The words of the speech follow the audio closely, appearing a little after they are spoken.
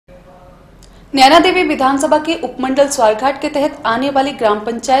नैना देवी विधानसभा के उपमंडल स्वारघाट के तहत आने वाली ग्राम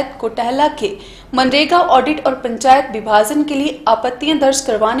पंचायत कोटहला के मनरेगा ऑडिट और पंचायत विभाजन के लिए आपत्तियां दर्ज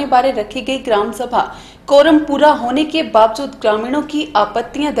करवाने बारे रखी गई ग्राम सभा कोरम पूरा होने के बावजूद ग्रामीणों की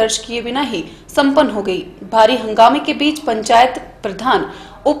आपत्तियां दर्ज किए बिना ही संपन्न हो गई। भारी हंगामे के बीच पंचायत प्रधान,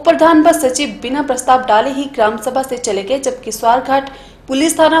 उप प्रधान व सचिव बिना प्रस्ताव डाले ही ग्राम सभा से चले गए, जबकि स्वारघाट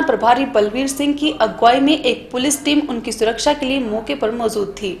पुलिस थाना प्रभारी बलवीर सिंह की अगुवाई में एक पुलिस टीम उनकी सुरक्षा के लिए मौके पर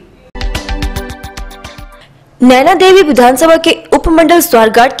मौजूद थी। नैना देवी विधानसभा के उपमंडल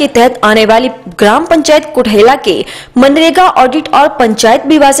स्वारघाट के तहत आने वाली ग्राम पंचायत कोटहला के मनरेगा ऑडिट और पंचायत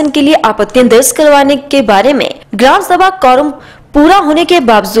विभाजन के लिए आपत्तियां दर्ज करवाने के बारे में ग्राम सभा कोरम पूरा होने के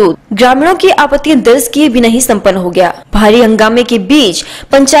बावजूद ग्रामीणों की आपत्तियां दर्ज किए बिना ही संपन्न हो गया। भारी हंगामे के बीच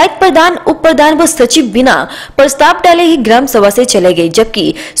पंचायत प्रधान, उप प्रधान व सचिव बिना प्रस्ताव डाले ही ग्राम सभा से चले गए,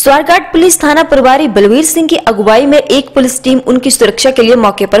 जबकि स्वारघाट पुलिस थाना प्रभारी बलवीर सिंह की अगुवाई में एक पुलिस टीम उनकी सुरक्षा के लिए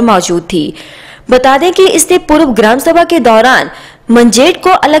मौके पर मौजूद थी। बता दें कि इससे पूर्व ग्राम सभा के दौरान मंजेट को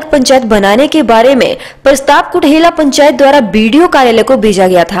अलग पंचायत बनाने के बारे में प्रस्ताव कोटहला पंचायत द्वारा बीडीओ कार्यालय को भेजा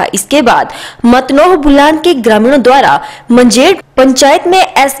गया था। इसके बाद मतनोह बुलान के ग्रामीणों द्वारा मंजेट पंचायत में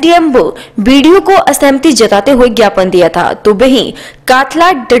एसडीएम व बीडीओ को असहमति जताते हुए ज्ञापन दिया था, तो वहीं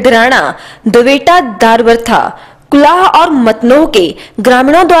काथला, डडराना, दवेटा, दारवरथा, कुलाह और मतनोह के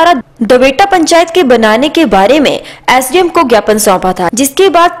ग्रामीणों द्वारा दवेटा पंचायत के बनाने के बारे में एसडीएम को ज्ञापन सौंपा था, जिसके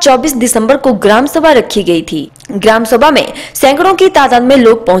बाद 24 दिसंबर को ग्राम सभा रखी गई थी। ग्राम सभा में सैकड़ों की तादाद में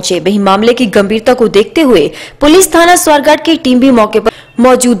लोग पहुंचे। वहीं मामले की गंभीरता को देखते हुए पुलिस थाना स्वारघाट की टीम भी मौके पर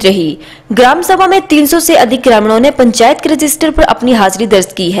मौजूद रही। ग्राम सभा में 300 से अधिक ग्रामीणों ने पंचायत के रजिस्टर पर अपनी हाजिरी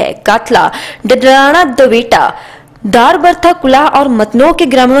दर्ज की है। काथला, डडराना, दवेटा, दारबरथा, कुलाह और मतनोह के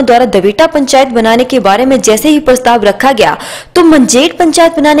ग्रामीणों द्वारा दवेटा पंचायत बनाने के बारे में जैसे ही प्रस्ताव रखा गया तो मंजेट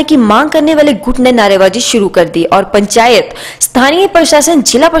पंचायत बनाने की मांग करने वाले गुट ने नारेबाजी शुरू कर दी और पंचायत, स्थानीय प्रशासन,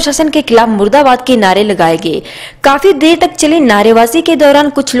 जिला प्रशासन के खिलाफ मुर्दाबाद के नारे लगाए गए। काफी देर तक चली नारेबाजी के दौरान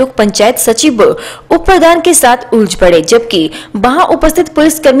कुछ लोग पंचायत सचिव, उप प्रधान के साथ उलझ पड़े, जबकि वहां उपस्थित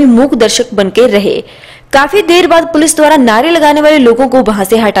पुलिसकर्मी मूक दर्शक बनकर रहे। काफी देर बाद पुलिस द्वारा नारे लगाने वाले लोगों को वहां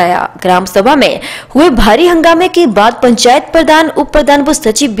से हटाया। ग्राम सभा में हुए भारी हंगामे के बाद पंचायत प्रधान, उप प्रधान व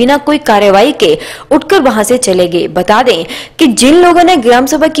सचिव बिना कोई कार्रवाई के उठकर वहां से चले गए। बता दें कि जिन लोगों ने ग्राम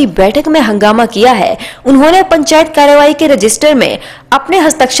सभा की बैठक में हंगामा किया है, उन्होंने पंचायत कार्रवाई के रजिस्टर में अपने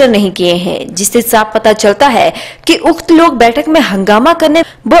हस्ताक्षर नहीं किए हैं, जिससे साफ पता चलता है कि उक्त लोग बैठक में हंगामा करने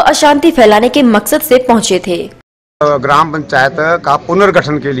व अशांति फैलाने के मकसद से पहुंचे थे। ग्राम पंचायत का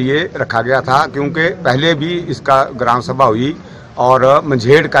पुनर्गठन के लिए रखा गया था, क्योंकि पहले भी इसका ग्राम सभा हुई और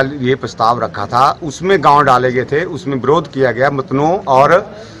मंझेड़ का ये प्रस्ताव रखा था, उसमें गांव डाले गए थे, उसमें विरोध किया गया मतनोह और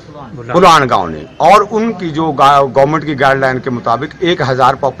बुलान गांव ने, और उनकी जो गवर्नमेंट की गाइडलाइन के मुताबिक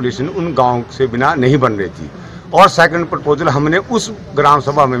 1000 पॉपुलेशन उन गांव से बिना नहीं बन रही थी। और सेकंड प्रपोजल हमने उस ग्राम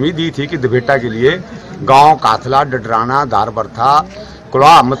सभा में भी दी थी कि दवेटा के लिए गाँव काथला, डडराना, दारबरथा,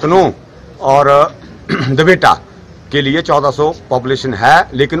 कुलाह, मतनोह और दवेटा के लिए 1400 पॉपुलेशन है,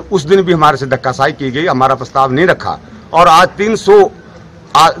 लेकिन उस दिन भी हमारे से धक्काशाही की गई, हमारा प्रस्ताव नहीं रखा। और आज 300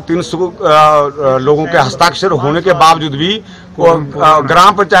 लोगों के हस्ताक्षर होने के बावजूद भी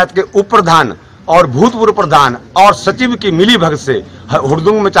ग्राम पंचायत के उप प्रधान और भूतपूर्व प्रधान और सचिव की मिली भगत से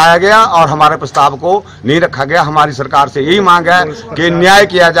हुड़दंग मचाया गया और हमारे प्रस्ताव को नहीं रखा गया। हमारी सरकार से यही मांग है कि न्याय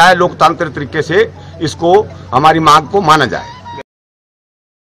किया जाए, लोकतांत्रिक तरीके से इसको हमारी मांग को माना जाए।